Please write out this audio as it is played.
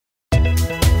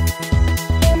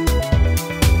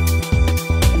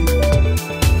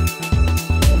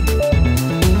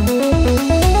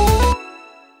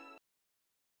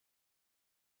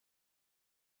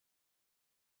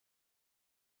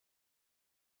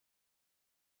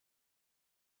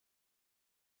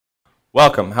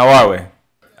Welcome. How are we?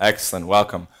 Excellent.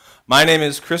 Welcome. My name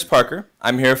is Chris Parker.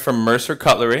 I'm here from Mercer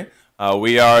Cutlery.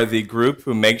 We are the group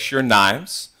who makes your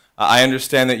knives. I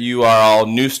understand that you are all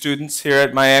new students here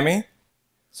at Miami.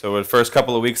 So the first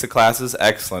couple of weeks of classes,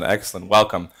 excellent, excellent.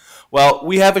 Welcome. Well,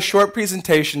 we have a short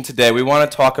presentation today. We want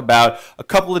to talk about a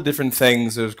couple of different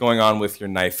things that is going on with your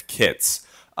knife kits.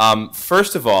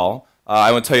 First of all,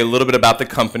 I want to tell you a little bit about the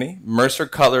company. Mercer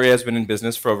Cutlery has been in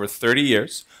business for over 30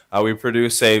 years. We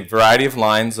produce a variety of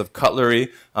lines of cutlery,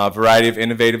 a variety of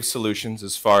innovative solutions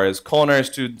as far as culinary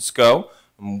students go.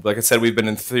 Like I said, we've been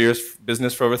in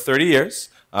business for over 30 years.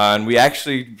 And we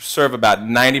actually serve about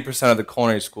 90% of the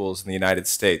culinary schools in the United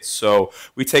States. So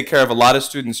we take care of a lot of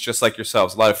students just like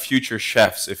yourselves, a lot of future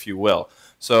chefs, if you will.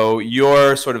 So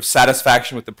your sort of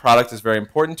satisfaction with the product is very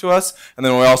important to us. And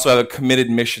then we also have a committed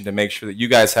mission to make sure that you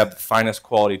guys have the finest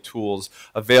quality tools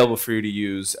available for you to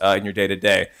use in your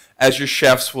day-to-day. As your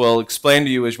chefs will explain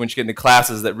to you as once you get into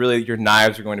classes that really your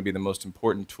knives are going to be the most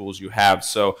important tools you have.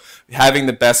 So having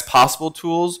the best possible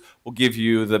tools will give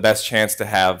you the best chance to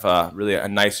have really a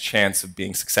nice chance of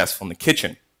being successful in the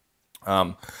kitchen.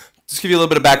 Just give you a little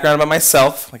bit of background about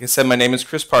myself. Like I said, my name is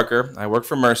Chris Parker. I work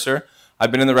for Mercer. I've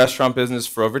been in the restaurant business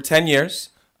for over 10 years.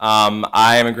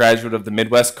 I am a graduate of the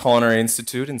Midwest Culinary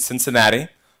Institute in Cincinnati,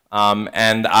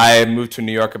 and I moved to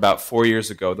New York about 4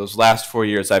 years ago. Those last 4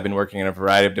 years I've been working in a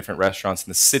variety of different restaurants in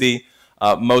the city.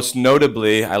 Most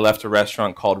notably, I left a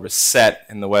restaurant called Reset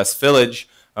in the West Village.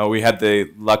 We had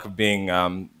the luck of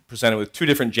being presented with 2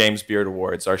 different James Beard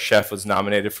Awards. Our chef was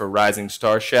nominated for Rising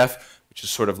Star Chef, which is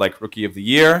sort of like Rookie of the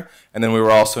Year, and then we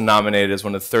were also nominated as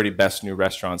one of the 30 best new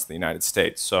restaurants in the United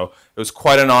States. So it was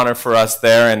quite an honor for us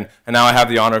there, and now I have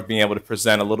the honor of being able to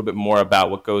present a little bit more about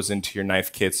what goes into your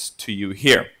knife kits to you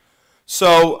here.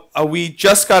 So we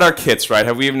just got our kits, right?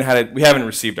 Have we even had it? We haven't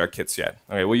received our kits yet.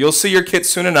 Okay, well, you'll see your kits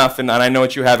soon enough, and I know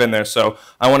what you have in there, so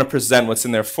I want to present what's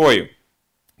in there for you.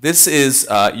 This is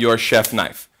your chef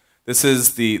knife. This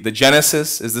is the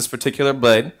Genesis, is this particular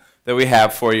blade that we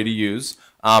have for you to use.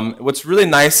 What's really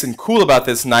nice and cool about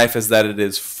this knife is that it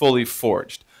is fully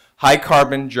forged. High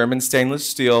carbon German stainless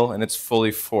steel, and it's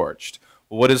fully forged.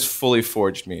 Well, what does fully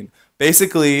forged mean?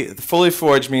 Basically, fully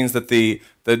forged means that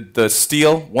the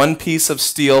steel, one piece of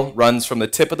steel, runs from the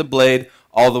tip of the blade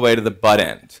all the way to the butt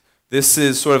end. This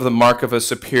is sort of the mark of a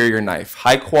superior knife.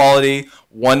 High quality,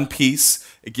 one piece.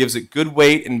 It gives it good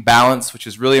weight and balance, which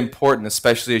is really important,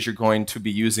 especially as you're going to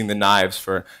be using the knives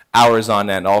for hours on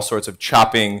end, all sorts of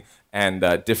chopping and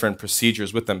different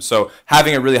procedures with them. So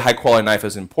having a really high quality knife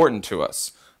is important to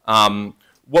us.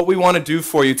 What we want to do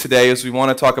for you today is we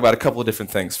want to talk about a couple of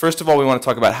different things. First of all, we want to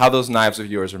talk about how those knives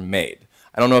of yours are made.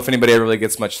 I don't know if anybody ever really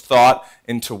gets much thought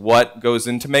into what goes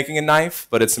into making a knife,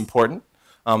 but it's important.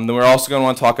 Then we're also going to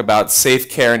want to talk about safe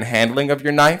care and handling of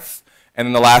your knife. And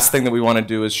then the last thing that we want to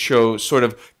do is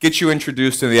get you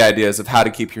introduced to the ideas of how to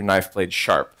keep your knife blade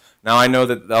sharp. Now, I know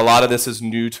that a lot of this is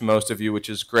new to most of you, which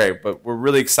is great, but we're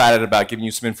really excited about giving you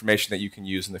some information that you can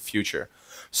use in the future.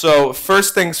 So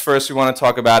first things first, we want to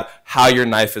talk about how your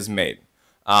knife is made.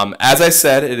 As I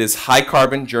said, it is high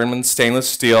carbon German stainless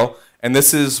steel, and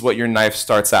this is what your knife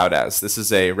starts out as. This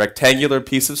is a rectangular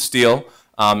piece of steel,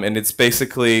 and it's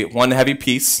basically one heavy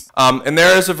piece. And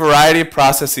there is a variety of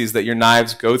processes that your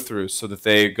knives go through so that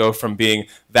they go from being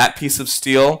that piece of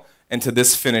steel into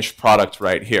this finished product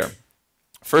right here.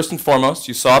 First and foremost,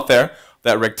 you saw it there,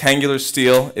 that rectangular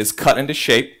steel is cut into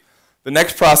shape. The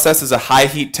next process is a high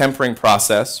heat tempering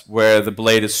process where the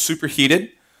blade is superheated.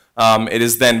 It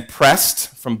is then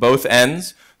pressed from both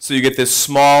ends, so you get this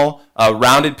small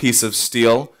rounded piece of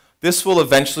steel. This will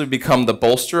eventually become the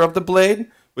bolster of the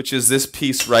blade, which is this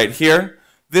piece right here.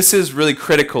 This is really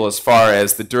critical as far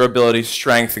as the durability,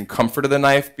 strength, and comfort of the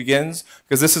knife begins,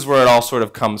 because this is where it all sort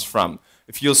of comes from.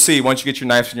 If you'll see, once you get your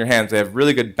knives in your hands, they have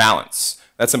really good balance.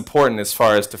 That's important as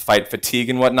far as to fight fatigue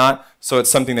and whatnot, so it's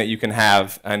something that you can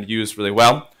have and use really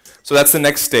well. So that's the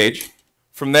next stage.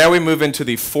 From there we move into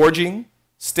the forging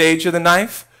stage of the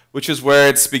knife, which is where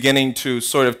it's beginning to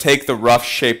sort of take the rough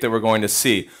shape that we're going to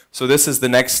see. So this is the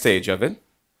next stage of it.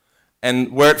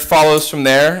 And where it follows from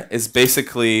there is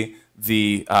basically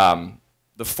the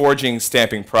forging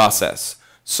stamping process.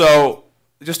 So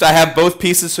I have both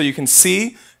pieces so you can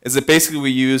see is that basically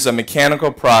we use a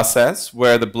mechanical process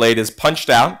where the blade is punched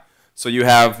out. So you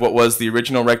have what was the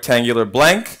original rectangular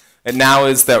blank, and now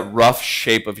is that rough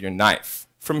shape of your knife.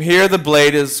 From here, the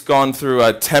blade has gone through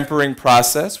a tempering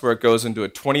process where it goes into a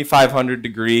 2500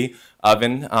 degree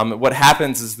oven. What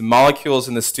happens is the molecules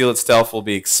in the steel itself will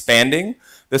be expanding.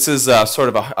 This is sort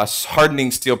of a hardening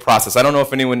steel process. I don't know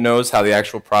if anyone knows how the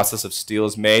actual process of steel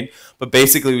is made, but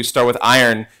basically we start with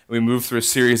iron and we move through a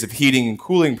series of heating and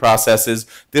cooling processes.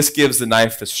 This gives the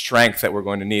knife the strength that we're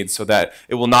going to need so that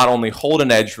it will not only hold an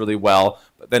edge really well,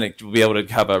 but then it will be able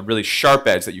to have a really sharp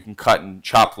edge that you can cut and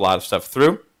chop a lot of stuff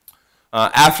through.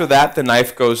 After that, the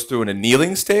knife goes through an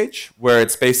annealing stage where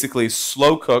it's basically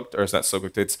slow cooked, or it's not slow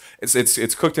cooked,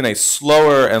 it's cooked in a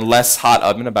slower and less hot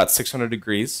oven, about 600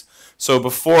 degrees. So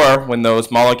before, when those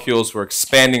molecules were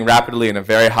expanding rapidly in a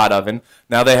very hot oven,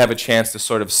 now they have a chance to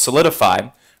sort of solidify,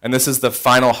 and this is the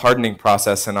final hardening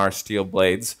process in our steel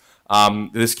blades.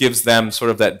 This gives them sort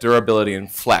of that durability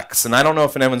and flex. And I don't know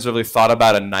if anyone's really thought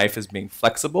about a knife as being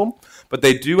flexible, but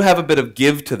they do have a bit of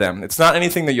give to them. It's not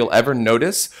anything that you'll ever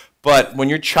notice, but when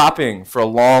you're chopping for a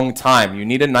long time, you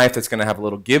need a knife that's going to have a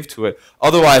little give to it.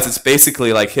 Otherwise, it's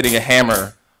basically like hitting a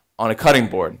hammer on a cutting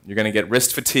board. You're going to get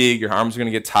wrist fatigue, your arms are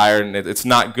going to get tired, and it's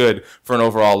not good for an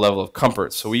overall level of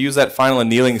comfort. So we use that final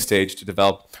annealing stage to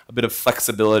develop a bit of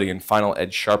flexibility and final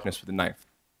edge sharpness with the knife.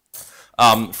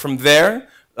 From there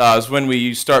is when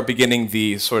we start beginning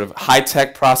the sort of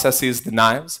high-tech processes, the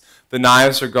knives. The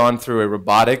knives are gone through a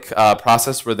robotic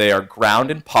process where they are ground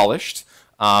and polished.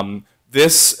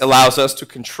 This allows us to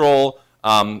control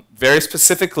very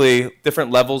specifically different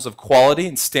levels of quality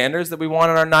and standards that we want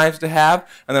our knives to have,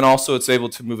 and then also it's able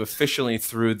to move efficiently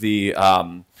through the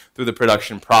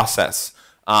production process.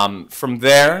 From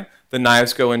there, the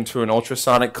knives go into an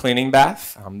ultrasonic cleaning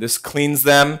bath. This cleans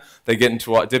them. They get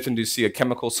dipped into a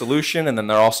chemical solution, and then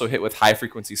they're also hit with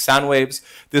high-frequency sound waves.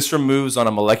 This removes on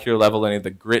a molecular level any of the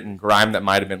grit and grime that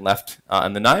might have been left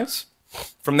in the knives.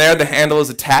 From there, the handle is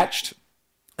attached.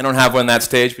 I don't have one in that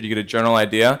stage, but you get a general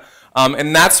idea.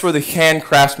 And that's where the hand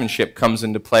craftsmanship comes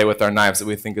into play with our knives that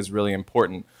we think is really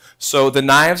important. So the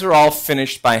knives are all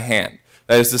finished by hand.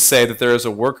 That is to say that there is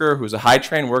a worker who's a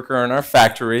high-trained worker in our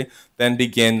factory, then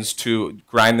begins to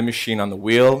grind the machine on the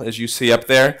wheel, as you see up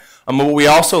there. What we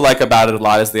also like about it a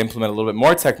lot is they implement a little bit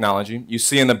more technology. You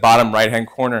see in the bottom right-hand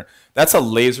corner, that's a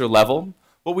laser level.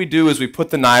 What we do is we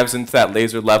put the knives into that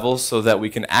laser level so that we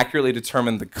can accurately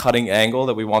determine the cutting angle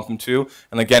that we want them to.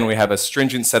 And again, we have a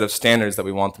stringent set of standards that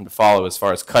we want them to follow as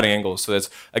far as cutting angles. So it's,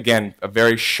 again, a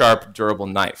very sharp, durable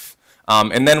knife.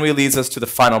 And then we leads us to the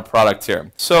final product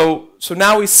here. So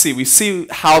now we see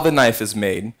how the knife is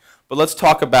made, but let's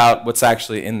talk about what's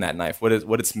actually in that knife, what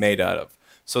it's made out of.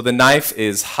 So the knife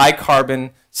is high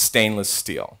carbon stainless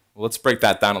steel. Well, let's break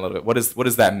that down a little bit. What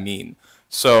does that mean?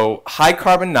 So high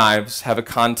carbon knives have a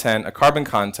carbon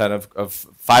content of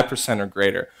 5% or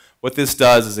greater. What this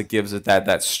does is it gives it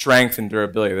that strength and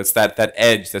durability. That's that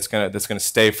edge that's gonna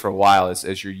stay for a while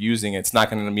as you're using it. It's not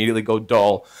gonna immediately go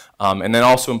dull. And then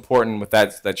also important with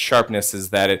that sharpness is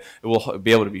that it will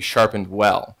be able to be sharpened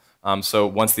well. So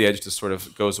once the edge just sort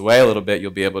of goes away a little bit,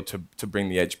 you'll be able to bring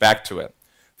the edge back to it.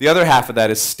 The other half of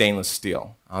that is stainless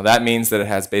steel. That means that it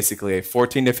has basically a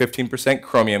 14 to 15%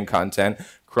 chromium content.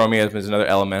 Chromium is another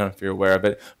element, if you're aware of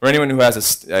it. For anyone who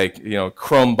has a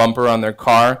chrome bumper on their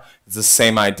car, it's the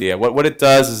same idea. What it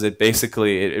does is it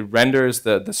basically it renders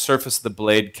the surface of the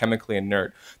blade chemically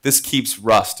inert. This keeps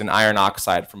rust and iron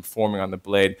oxide from forming on the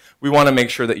blade. We want to make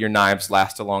sure that your knives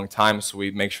last a long time, so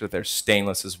we make sure that they're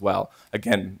stainless as well.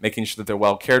 Again, making sure that they're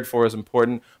well cared for is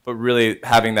important, but really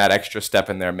having that extra step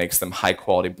in there makes them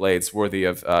high-quality blades worthy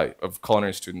of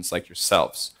culinary students like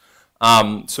yourselves.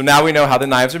 So now we know how the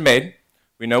knives are made.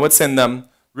 We know what's in them.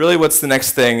 Really what's the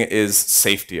next thing is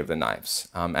safety of the knives.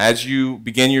 As you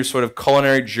begin your sort of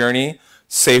culinary journey,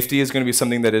 safety is going to be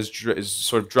something that is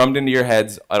sort of drummed into your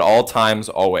heads at all times,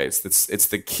 always. It's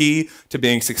the key to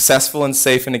being successful and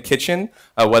safe in a kitchen,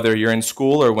 whether you're in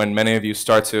school or when many of you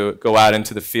start to go out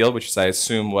into the field, which is, I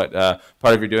assume, what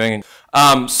part of you're doing.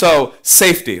 So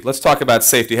safety. Let's talk about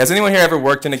safety. Has anyone here ever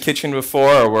worked in a kitchen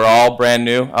before, or we're all brand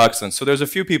new? Oh, excellent. So there's a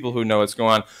few people who know what's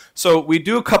going on. So we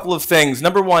do a couple of things.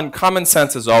 Number one, common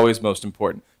sense is always most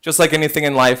important. Just like anything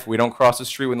in life, we don't cross the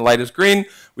street when the light is green.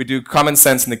 We do common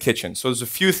sense in the kitchen. So there's a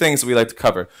few things that we like to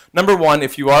cover. Number one,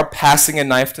 if you are passing a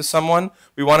knife to someone,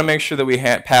 we want to make sure that we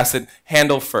pass it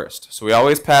handle first. So we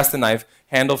always pass the knife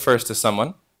handle first to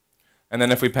someone. And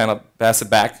then if we pass it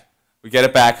back, we get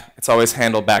it back, it's always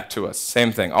handle back to us.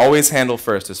 Same thing. Always handle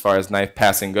first as far as knife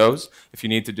passing goes, if you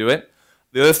need to do it.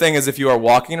 The other thing is if you are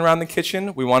walking around the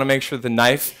kitchen, we want to make sure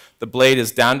the blade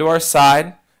is down to our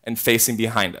side and facing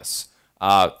behind us.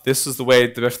 This is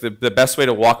the best way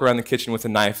to walk around the kitchen with a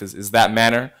knife is that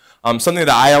manner. Something that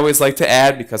I always like to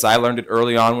add, because I learned it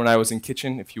early on when I was in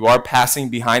kitchen, if you are passing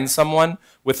behind someone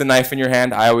with a knife in your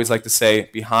hand, I always like to say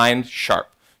behind,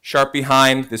 sharp. sharp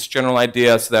behind, this general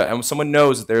idea, so that when someone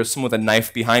knows that there's someone with a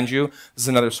knife behind you, this is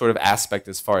another sort of aspect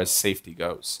as far as safety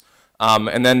goes.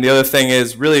 And then the other thing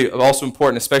is really also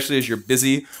important, especially as you're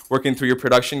busy working through your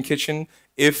production kitchen.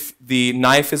 If the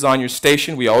knife is on your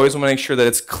station, we always want to make sure that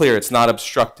it's clear, it's not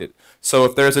obstructed. So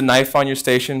if there's a knife on your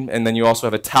station and then you also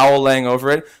have a towel laying over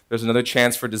it, there's another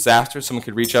chance for disaster. Someone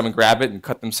could reach up and grab it and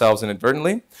cut themselves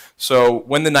inadvertently. So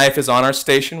when the knife is on our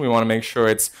station, we want to make sure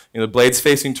it's, the blade's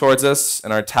facing towards us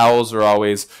and our towels are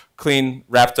always clean,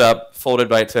 wrapped up, folded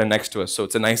right next to us. So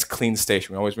it's a nice clean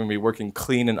station. We always want to be working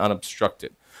clean and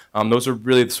unobstructed. Those are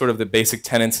really sort of the basic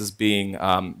tenets as being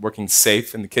working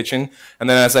safe in the kitchen. And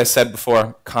then, as I said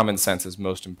before, common sense is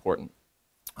most important.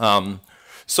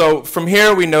 So from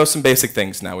here, we know some basic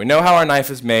things now. We know how our knife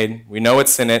is made. We know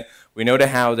what's in it. We know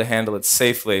how to handle it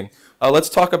safely. Let's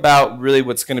talk about really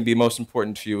what's going to be most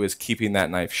important to you is keeping that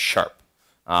knife sharp.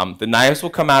 The knives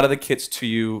will come out of the kits to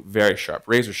you very sharp,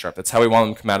 razor sharp. That's how we want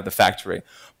them to come out of the factory.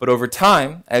 But over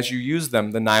time, as you use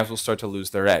them, the knives will start to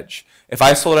lose their edge. If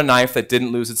I sold a knife that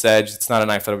didn't lose its edge, it's not a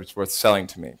knife that was worth selling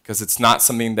to me because it's not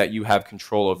something that you have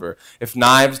control over. If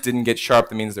knives didn't get sharp,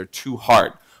 that means they're too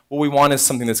hard. What we want is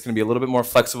something that's going to be a little bit more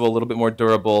flexible, a little bit more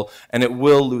durable, and it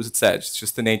will lose its edge. It's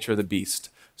just the nature of the beast.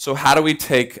 So how do we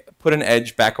put an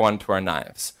edge back onto our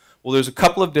knives? Well, there's a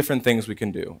couple of different things we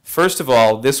can do. First of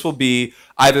all, this will be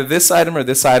either this item or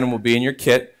this item will be in your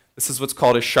kit. This is what's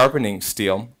called a sharpening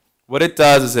steel. What it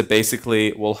does is it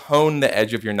basically will hone the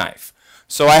edge of your knife.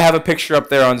 So I have a picture up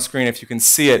there on the screen if you can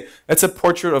see it. That's a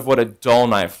portrait of what a dull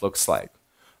knife looks like.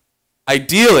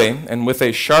 Ideally, and with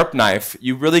a sharp knife,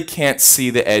 you really can't see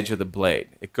the edge of the blade.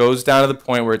 It goes down to the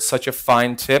point where it's such a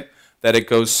fine tip that it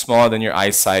goes smaller than your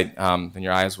eyesight, than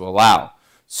your eyes will allow.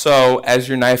 So as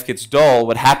your knife gets dull,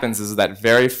 what happens is that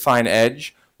very fine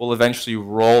edge will eventually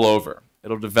roll over.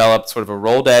 It'll develop sort of a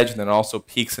rolled edge, and then also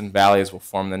peaks and valleys will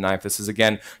form the knife. This is,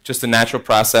 again, just a natural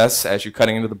process. As you're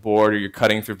cutting into the board or you're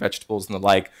cutting through vegetables and the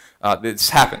like, this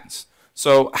happens.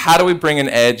 So how do we bring an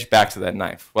edge back to that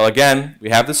knife? Well, again, we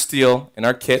have the steel in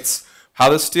our kits. How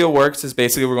the steel works is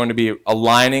basically we're going to be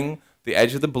aligning the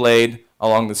edge of the blade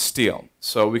along the steel.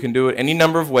 So we can do it any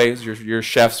number of ways. Your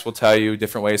chefs will tell you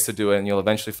different ways to do it, and you'll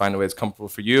eventually find a way that's comfortable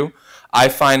for you. I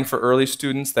find for early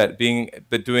students that doing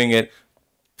it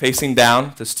facing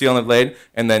down, the steel on the blade,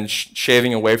 and then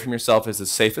shaving away from yourself is the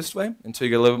safest way until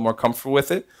you get a little bit more comfortable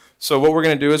with it. So what we're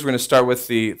going to do is we're going to start with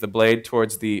the blade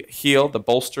towards the heel, the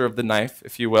bolster of the knife,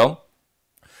 if you will,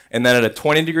 and then at a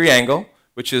 20-degree angle,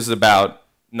 which is about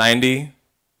 90,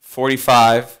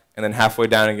 45, and then halfway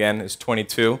down again is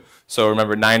 22. So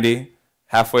remember 90,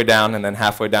 halfway down, and then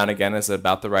halfway down again is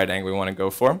about the right angle we want to go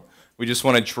for. We just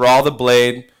want to draw the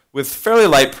blade with fairly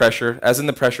light pressure, as in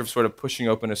the pressure of sort of pushing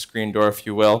open a screen door, if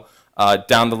you will,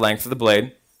 down the length of the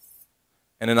blade,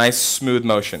 and a nice smooth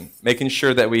motion, making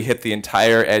sure that we hit the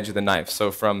entire edge of the knife.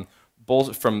 So from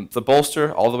the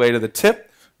bolster all the way to the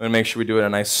tip, we're going to make sure we do it in a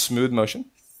nice smooth motion,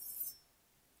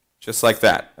 just like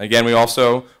that. Again, we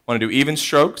also want to do even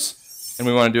strokes, and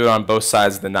we want to do it on both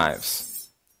sides of the knives.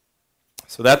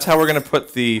 So that's how we're going to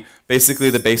put basically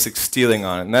the basic steeling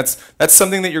on it. And that's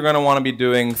something that you're going to want to be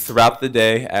doing throughout the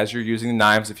day as you're using the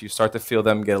knives. If you start to feel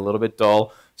them get a little bit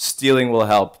dull, steeling will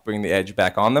help bring the edge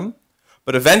back on them.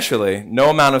 But eventually, no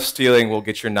amount of steeling will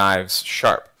get your knives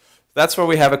sharp. That's where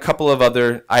we have a couple of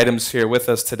other items here with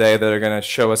us today that are going to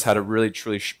show us how to really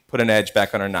truly put an edge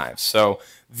back on our knives. So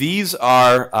these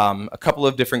are a couple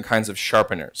of different kinds of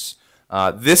sharpeners.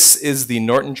 This is the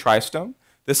Norton Tri-Stone.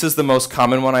 This is the most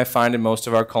common one I find in most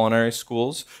of our culinary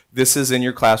schools. This is in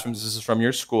your classrooms. This is from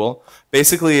your school.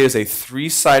 Basically, it is a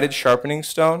three-sided sharpening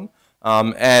stone,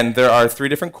 and there are 3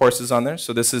 different courses on there.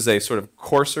 So this is a sort of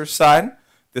coarser side.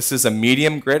 This is a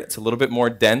medium grit. It's a little bit more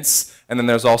dense. And then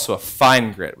there's also a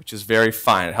fine grit, which is very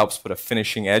fine. It helps put a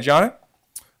finishing edge on it.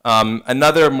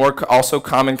 Another also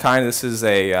common kind, this is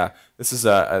the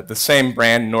same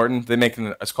brand, Norton. They make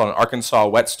it's called an Arkansas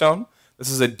whetstone. This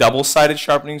is a double-sided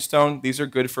sharpening stone. These are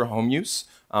good for home use.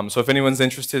 So if anyone's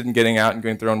interested in getting out and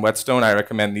getting their own whetstone, I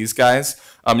recommend these guys.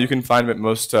 You can find them at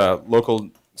most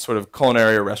local sort of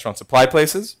culinary or restaurant supply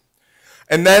places.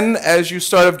 And then as you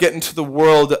start getting to the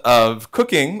world of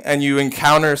cooking and you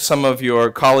encounter some of your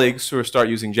colleagues who start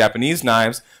using Japanese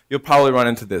knives, you'll probably run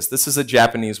into this. This is a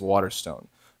Japanese waterstone.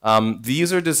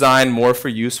 These are designed more for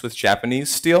use with Japanese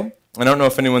steel. I don't know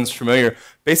if anyone's familiar.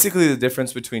 Basically, the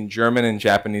difference between German and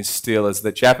Japanese steel is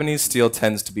that Japanese steel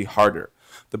tends to be harder.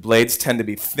 The blades tend to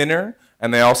be thinner,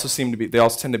 and they also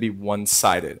tend to be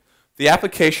one-sided. The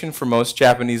application for most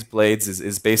Japanese blades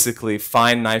is basically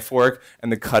fine knife work and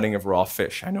the cutting of raw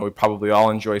fish. I know we probably all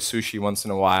enjoy sushi once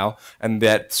in a while, and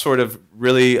that sort of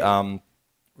really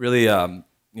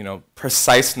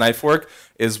precise knife work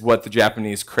is what the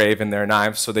Japanese crave in their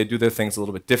knives, so they do their things a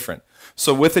little bit different.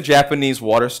 So with the Japanese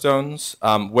waterstones,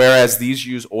 whereas these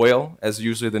use oil as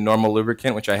usually the normal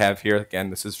lubricant, which I have here, again,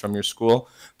 this is from your school,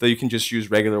 though you can just use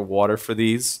regular water for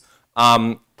these.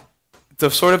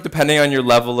 Sort of depending on your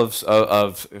level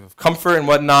of comfort and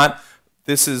whatnot,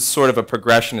 this is sort of a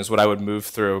progression is what I would move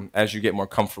through as you get more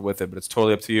comfortable with it, but it's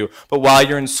totally up to you. But while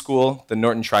you're in school, the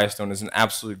Norton Tri-Stone is an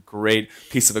absolutely great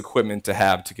piece of equipment to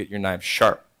have to get your knives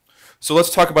sharp. So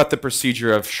let's talk about the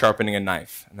procedure of sharpening a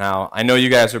knife. Now, I know you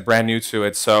guys are brand new to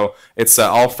it, so it's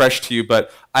all fresh to you,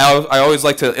 but I always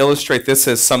like to illustrate this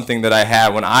as something that I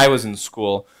had when I was in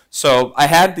school. So I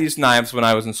had these knives when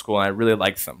I was in school, and I really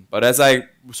liked them. But as I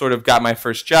sort of got my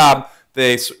first job,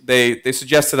 they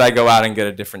suggested I go out and get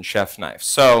a different chef knife.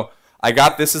 So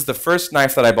this is the first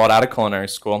knife that I bought out of culinary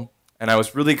school, and I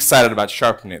was really excited about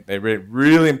sharpening it. They're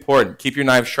really important. Keep your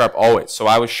knife sharp always. So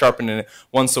I was sharpening it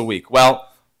once a week. Well,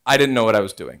 I didn't know what I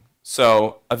was doing.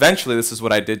 So eventually this is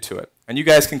what I did to it. And you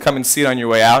guys can come and see it on your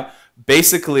way out.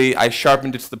 Basically, I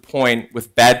sharpened it to the point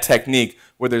with bad technique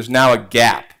where there's now a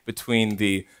gap between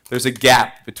the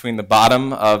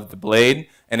bottom of the blade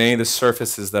and any of the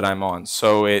surfaces that I'm on.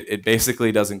 So it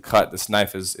basically doesn't cut. This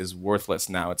knife is worthless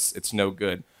now. It's no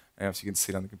good. I don't know if you can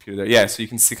see it on the computer there. Yeah, so you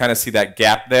can kind of see that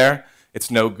gap there. It's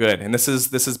no good. And this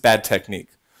is bad technique.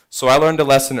 So I learned a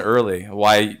lesson early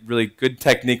why really good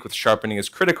technique with sharpening is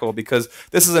critical, because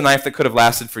this is a knife that could have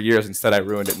lasted for years. Instead, I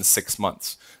ruined it in 6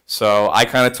 months. So I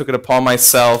kind of took it upon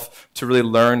myself to really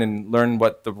learn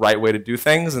what the right way to do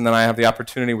things, and then I have the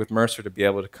opportunity with Mercer to be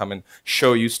able to come and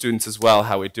show you students as well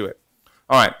how we do it.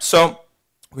 All right, so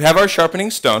we have our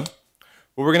sharpening stone.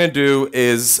 What we're going to do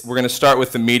is we're going to start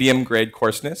with the medium grade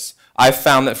coarseness. I've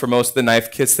found that for most of the knife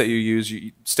kits that you use,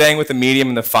 staying with the medium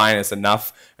and the fine is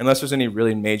enough. Unless there's any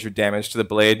really major damage to the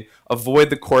blade, avoid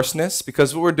the coarseness,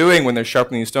 because what we're doing when they're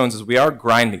sharpening these stones is we are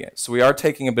grinding it. So we are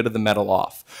taking a bit of the metal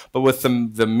off. But with the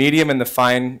medium and the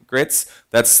fine grits,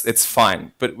 it's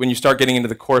fine. But when you start getting into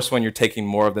the coarse one, you're taking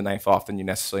more of the knife off than you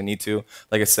necessarily need to,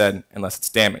 like I said, unless it's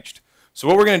damaged. So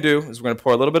what we're going to do is we're going to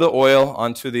pour a little bit of oil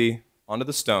onto the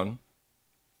stone.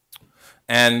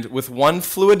 And with one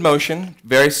fluid motion,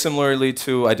 very similarly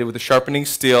to I did with the sharpening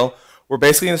steel, we're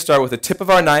basically going to start with the tip of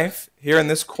our knife here in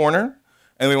this corner,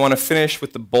 and we want to finish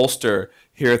with the bolster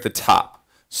here at the top.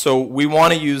 So we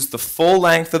want to use the full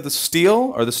length of the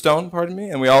steel, or the stone, pardon me,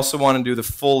 and we also want to do the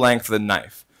full length of the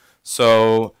knife.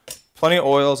 So plenty of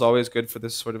oil is always good for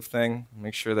this sort of thing.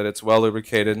 Make sure that it's well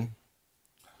lubricated.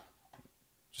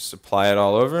 Just apply it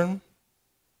all over.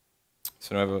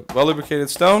 So now we have a well lubricated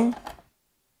stone.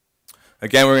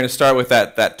 Again, we're going to start with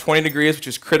that 20 degrees, which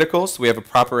is critical, so we have a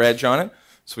proper edge on it.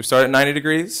 So we start at 90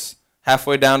 degrees,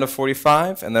 halfway down to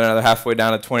 45, and then another halfway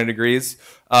down to 20 degrees.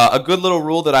 A good little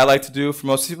rule that I like to do for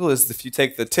most people is if you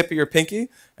take the tip of your pinky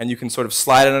and you can sort of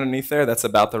slide it underneath there, that's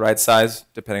about the right size,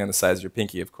 depending on the size of your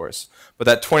pinky, of course. But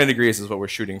that 20 degrees is what we're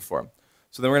shooting for.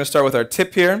 So then we're going to start with our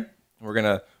tip here, and we're going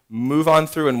to move on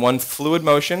through in one fluid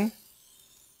motion,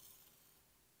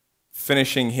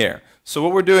 finishing here. So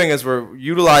what we're doing is we're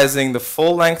utilizing the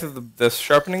full length of the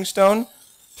sharpening stone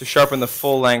to sharpen the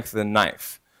full length of the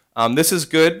knife. This is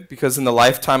good because in the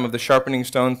lifetime of the sharpening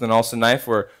stones and also knife,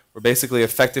 we're basically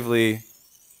effectively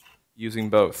using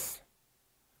both,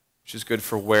 which is good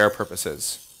for wear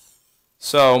purposes.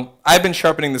 So I've been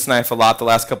sharpening this knife a lot the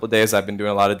last couple of days. I've been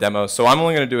doing a lot of demos, so I'm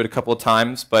only going to do it a couple of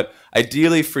times. But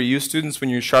ideally for you students,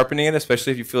 when you're sharpening it,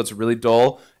 especially if you feel it's really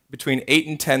dull, between 8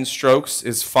 and 10 strokes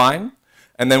is fine.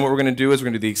 And then what we're going to do is we're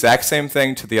going to do the exact same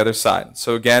thing to the other side.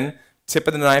 So again, tip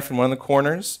of the knife in one of the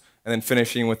corners, and then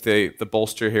finishing with the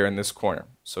bolster here in this corner.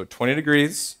 So 20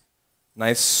 degrees,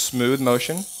 nice smooth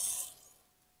motion.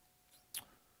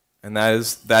 And that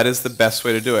is the best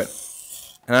way to do it.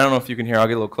 And I don't know if you can hear, I'll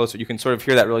get a little closer. You can sort of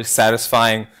hear that really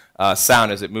satisfying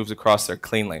sound as it moves across there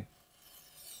cleanly.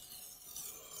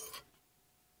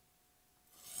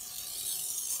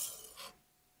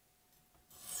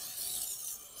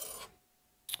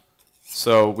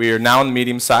 So we are now on the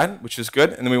medium side, which is good.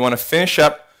 And then we want to finish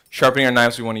up sharpening our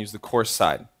knives. We want to use the coarse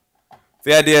side.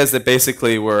 The idea is that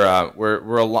basically we're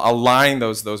aligning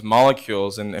those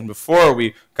molecules. And before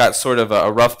we got sort of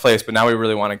a rough place, but now we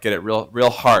really want to get it real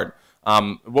hard.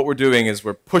 What we're doing is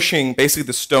we're pushing, basically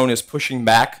the stone is pushing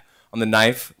back on the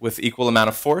knife with equal amount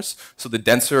of force. So the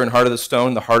denser and harder the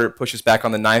stone, the harder it pushes back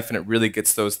on the knife, and it really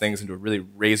gets those things into a really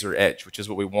razor edge, which is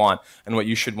what we want and what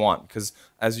you should want. Because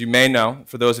as you may know,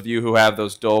 for those of you who have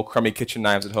those dull, crummy kitchen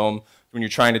knives at home, when you're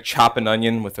trying to chop an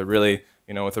onion with a really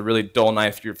dull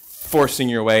knife, you're forcing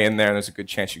your way in there, and there's a good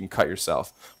chance you can cut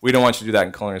yourself. We don't want you to do that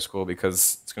in culinary school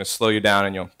because it's going to slow you down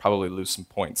and you'll probably lose some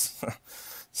points.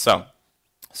 So,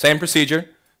 same procedure.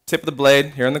 Tip of the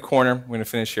blade here in the corner. We're going to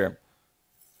finish here.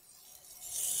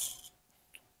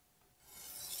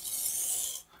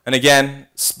 And again,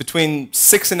 between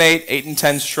 6 and 8, 8 and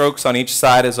 10 strokes on each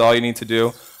side is all you need to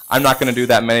do. I'm not going to do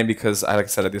that many because, like I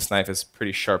said, this knife is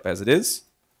pretty sharp as it is.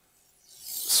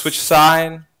 Switch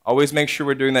side. Always make sure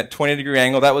we're doing that 20-degree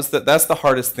angle. That's the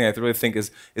hardest thing I really think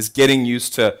is getting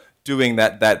used to doing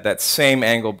that same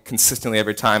angle consistently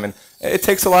every time. And it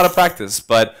takes a lot of practice,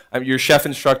 but your chef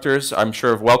instructors, I'm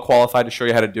sure, are well qualified to show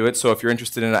you how to do it. So if you're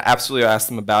interested in it, absolutely ask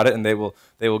them about it, and they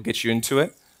will get you into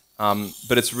it.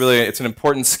 But it's an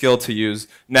important skill to use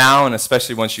now, and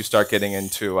especially once you start getting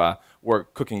into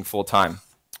cooking full time.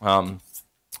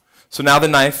 So now the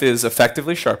knife is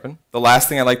effectively sharpened. The last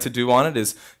thing I like to do on it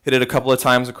is hit it a couple of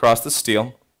times across the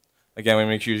steel. Again, we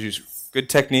make sure you use good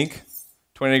technique.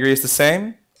 20 degrees the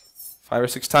same. 5 or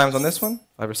 6 times on this one.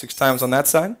 5 or 6 times on that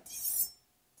side.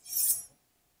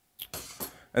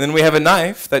 And then we have a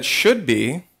knife that should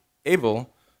be able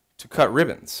to cut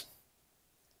ribbons.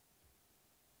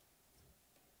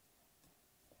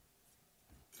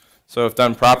 So if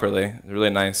done properly, a really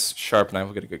nice sharp knife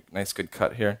will get a nice good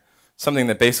cut here. Something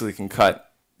that basically can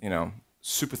cut,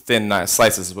 super thin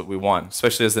slices is what we want,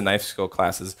 especially as the knife skill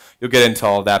classes. You'll get into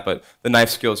all of that, but the knife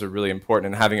skills are really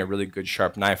important, and having a really good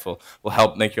sharp knife will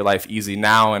help make your life easy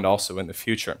now and also in the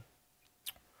future.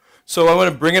 So I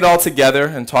want to bring it all together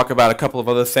and talk about a couple of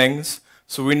other things.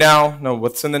 So we now know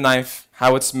what's in the knife,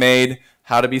 how it's made,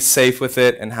 how to be safe with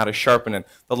it, and how to sharpen it.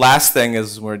 The last thing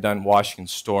is when we're done washing and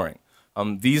storing.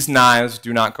 These knives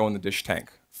do not go in the dish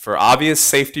tank. For obvious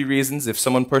safety reasons, if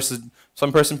some person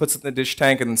puts it in the dish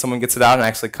tank and then someone gets it out and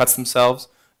actually cuts themselves,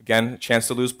 again, a chance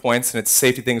to lose points, and it's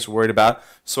safety things we're worried about.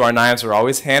 So our knives are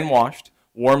always hand washed.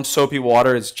 Warm soapy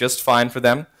water is just fine for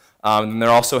them. And they're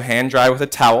also hand dry with a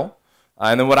towel.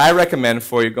 And then what I recommend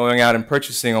for you going out and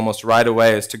purchasing almost right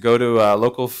away is to go to a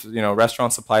local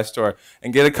restaurant supply store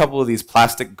and get a couple of these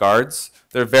plastic guards.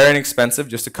 They're very inexpensive,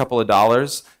 just a couple of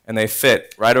dollars, and they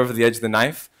fit right over the edge of the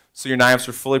knife. So your knives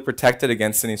are fully protected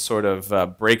against any sort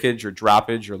of breakage or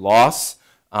droppage or loss.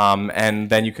 And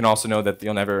then you can also know that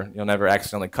you'll never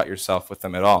accidentally cut yourself with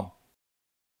them at all.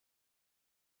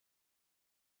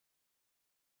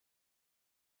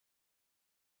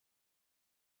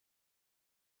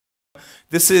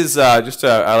 This is just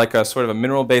like a sort of a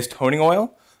mineral-based honing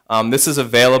oil. This is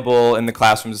available in the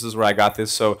classroom. This is where I got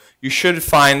this. So you should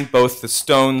find both the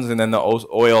stones and then the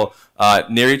oil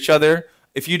near each other.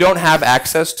 If you don't have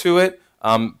access to it,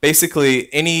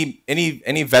 basically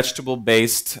any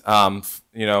vegetable-based,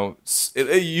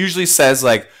 it usually says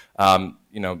like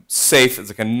safe. It's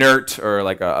like a NERT or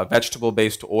like a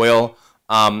vegetable-based oil.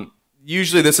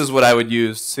 Usually this is what I would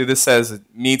use. See, this says it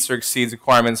meets or exceeds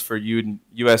requirements for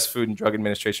U.S. Food and Drug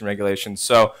Administration regulations.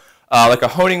 So like a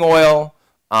honing oil,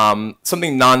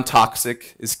 something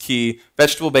non-toxic is key.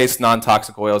 Vegetable-based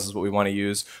non-toxic oils is what we want to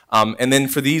use. And then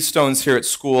for these stones here at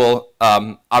school,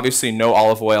 obviously no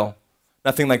olive oil.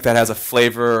 Nothing like that has a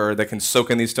flavor or that can soak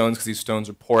in these stones because these stones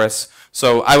are porous.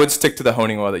 So I would stick to the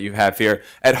honing oil that you have here.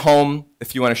 At home,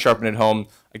 if you want to sharpen at home,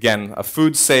 again, a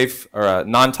food-safe or a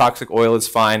non-toxic oil is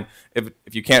fine.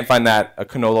 If you can't find that, a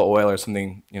canola oil or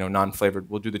something non-flavored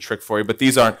will do the trick for you. But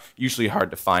these aren't usually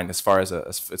hard to find as far as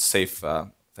a safe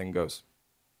thing goes.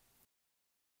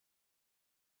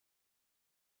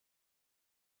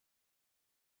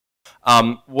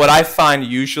 What I find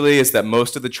usually is that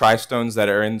most of the tri-stones that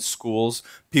are in schools,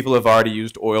 people have already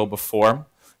used oil before.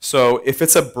 So if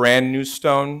it's a brand new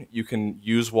stone, you can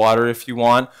use water if you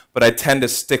want, but I tend to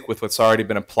stick with what's already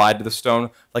been applied to the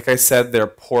stone. Like I said, they're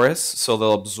porous, so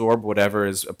they'll absorb whatever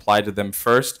is applied to them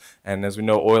first, and as we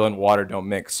know, oil and water don't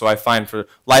mix. So I find for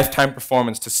lifetime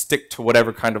performance to stick to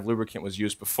whatever kind of lubricant was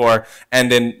used before,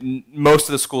 and in most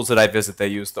of the schools that I visit, they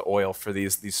use the oil for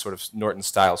these sort of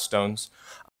Norton-style stones.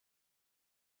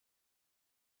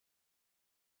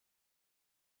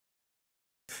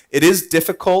 It is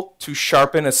difficult to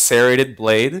sharpen a serrated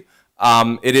blade.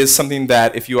 It is something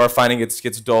that if you are finding it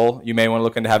gets dull, you may want to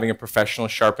look into having a professional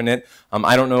sharpen it.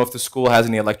 I don't know if the school has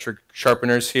any electric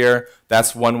sharpeners here.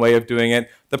 That's one way of doing it.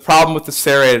 The problem with the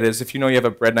serrated is if you have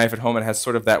a bread knife at home and it has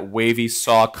sort of that wavy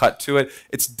saw cut to it,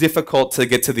 it's difficult to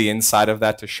get to the inside of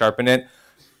that to sharpen it.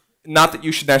 Not that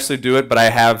you should necessarily do it, but I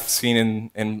have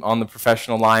seen on the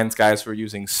professional lines guys who are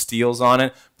using steels on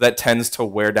it. That tends to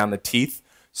wear down the teeth.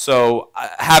 So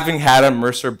having had a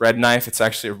Mercer bread knife, it's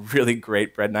actually a really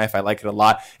great bread knife. I like it a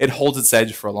lot. It holds its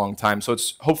edge for a long time, so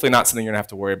it's hopefully not something you're going to have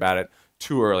to worry about it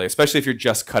too early, especially if you're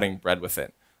just cutting bread with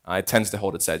it. It tends to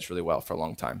hold its edge really well for a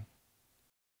long time.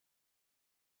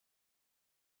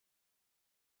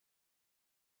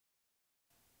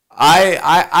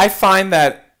 I find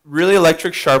that really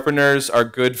electric sharpeners are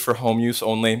good for home use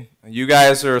only. You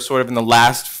guys are sort of in the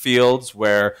last fields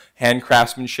where hand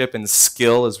craftsmanship and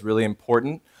skill is really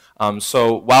important.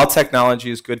 So while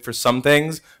technology is good for some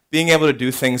things, being able to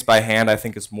do things by hand I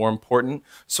think is more important.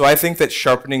 So I think that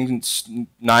sharpening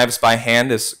knives by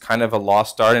hand is kind of a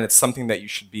lost art, and it's something that you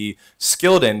should be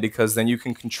skilled in, because then you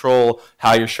can control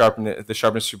how the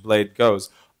sharpness of your blade goes.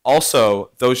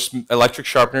 Also, those electric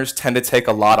sharpeners tend to take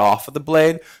a lot off of the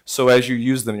blade, so as you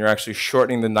use them, you're actually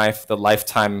shortening the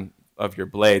lifetime of your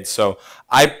blade. So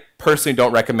I personally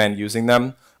don't recommend using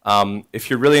them. If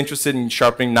you're really interested in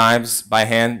sharpening knives by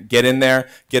hand, get in there,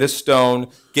 get a stone,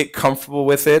 get comfortable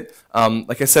with it.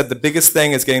 Like I said, the biggest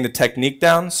thing is getting the technique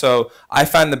down. So I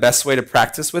find the best way to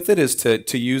practice with it is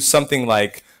to use something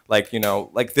like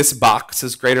this box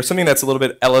is great, or something that's a little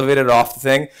bit elevated off the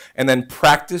thing, and then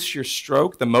practice your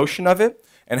stroke, the motion of it,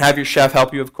 and have your chef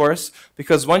help you, of course,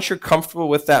 because once you're comfortable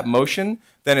with that motion,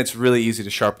 then it's really easy to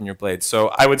sharpen your blade. So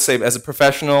I would say, as a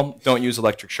professional, don't use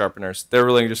electric sharpeners. They're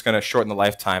really just going to shorten the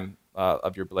lifetime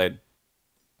of your blade.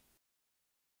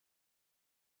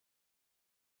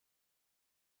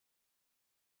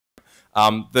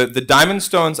 The diamond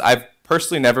stones I've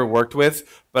personally never worked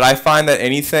with, but I find that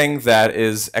anything that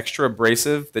is extra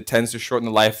abrasive that tends to shorten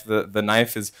the life of the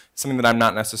knife is something that I'm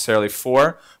not necessarily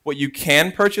for. What you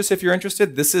can purchase if you're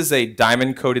interested, this is a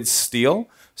diamond coated steel.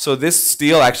 So this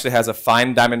steel actually has a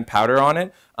fine diamond powder on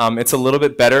it. It's a little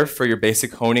bit better for your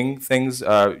basic honing things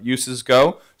uses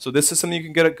go. So this is something you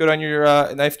can get good on your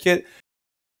knife kit.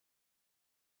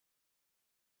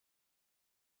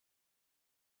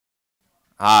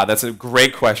 That's a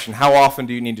great question. How often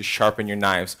do you need to sharpen your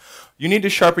knives? You need to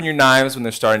sharpen your knives when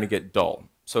they're starting to get dull.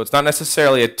 So it's not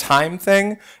necessarily a time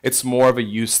thing, it's more of a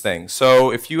use thing.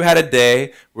 So if you had a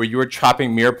day where you were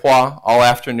chopping mirepoix all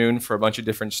afternoon for a bunch of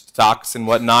different stocks and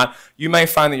whatnot, you might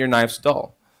find that your knife's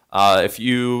dull. If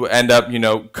you end up,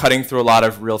 cutting through a lot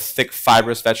of real thick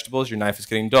fibrous vegetables, your knife is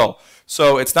getting dull.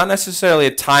 So it's not necessarily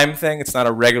a time thing, it's not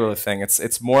a regular thing.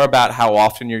 It's more about how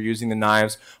often you're using the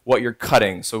knives, what you're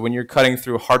cutting. So when you're cutting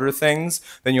through harder things,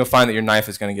 then you'll find that your knife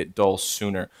is going to get dull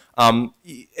sooner.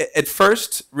 At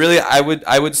first, really, I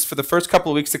would for the first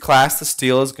couple of weeks of class, the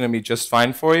steel is going to be just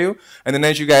fine for you. And then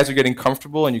as you guys are getting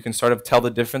comfortable and you can sort of tell the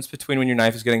difference between when your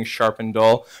knife is getting sharp and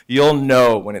dull, you'll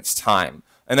know when it's time.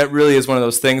 And that really is one of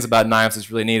those things about knives that's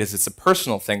really neat, is it's a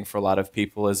personal thing for a lot of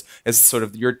people, is sort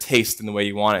of your taste and the way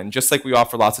you want it. And just like we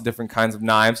offer lots of different kinds of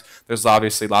knives, there's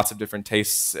obviously lots of different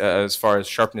tastes as far as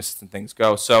sharpness and things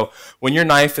go. So when your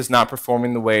knife is not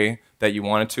performing the way that you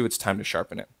want it to, it's time to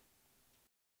sharpen it.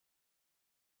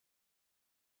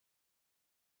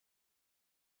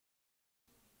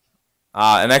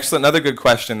 Another good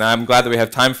question. I'm glad that we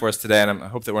have time for us today, and I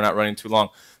hope that we're not running too long.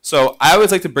 So I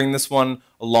always like to bring this one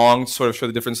along, sort of show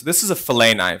the difference. This is a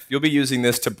fillet knife. You'll be using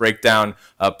this to break down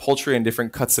poultry and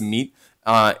different cuts of meat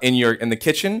in the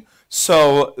kitchen.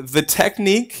 So the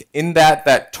technique in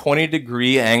that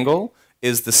 20-degree angle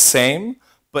is the same,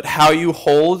 but how you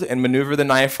hold and maneuver the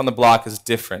knife on the block is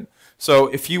different. So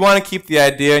if you want to keep the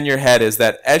idea in your head, is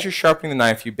that as you're sharpening the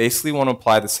knife, you basically want to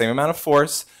apply the same amount of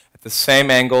force at the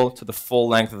same angle to the full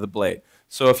length of the blade.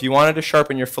 So if you wanted to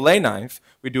sharpen your fillet knife,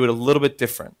 we do it a little bit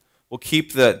different. We'll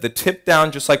keep the tip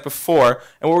down just like before,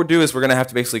 and what we'll do is we're going to have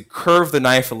to basically curve the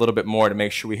knife a little bit more to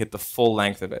make sure we hit the full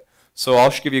length of it. So I'll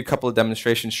give you a couple of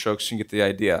demonstration strokes so you can get the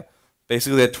idea.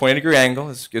 Basically, that 20-degree angle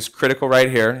is critical right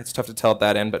here. It's tough to tell at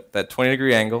that end, but that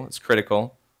 20-degree angle is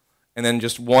critical. And then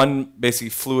just one basically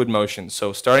fluid motion.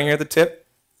 So starting here at the tip,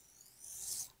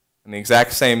 and the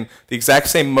exact same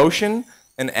motion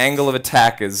and angle of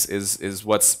attack is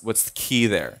what's the key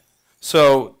there.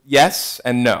 So yes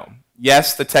and no.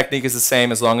 Yes, the technique is the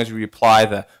same as long as we apply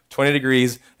the 20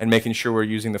 degrees and making sure we're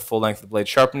using the full length of the blade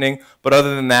sharpening. But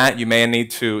other than that, you may need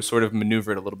to sort of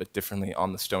maneuver it a little bit differently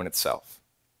on the stone itself.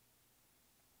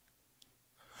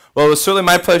 Well, it was certainly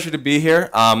my pleasure to be here.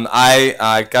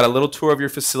 I got a little tour of your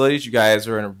facilities. You guys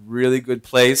are in a really good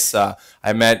place. I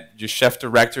met your chef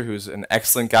director, who's an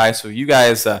excellent guy. So you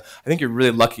guys, I think you're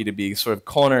really lucky to be sort of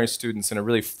culinary students in a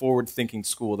really forward-thinking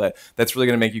school that's really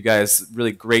going to make you guys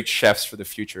really great chefs for the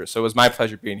future. So it was my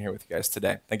pleasure being here with you guys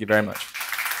today. Thank you very much.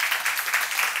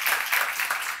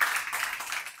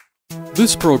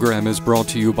 This program is brought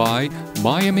to you by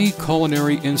Miami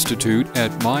Culinary Institute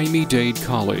at Miami-Dade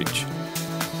College.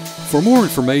 For more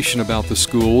information about the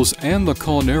schools and the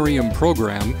culinarium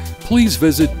program, please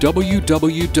visit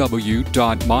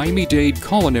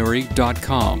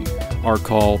www.miamidadeculinary.com or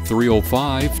call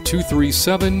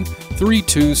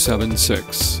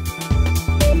 305-237-3276.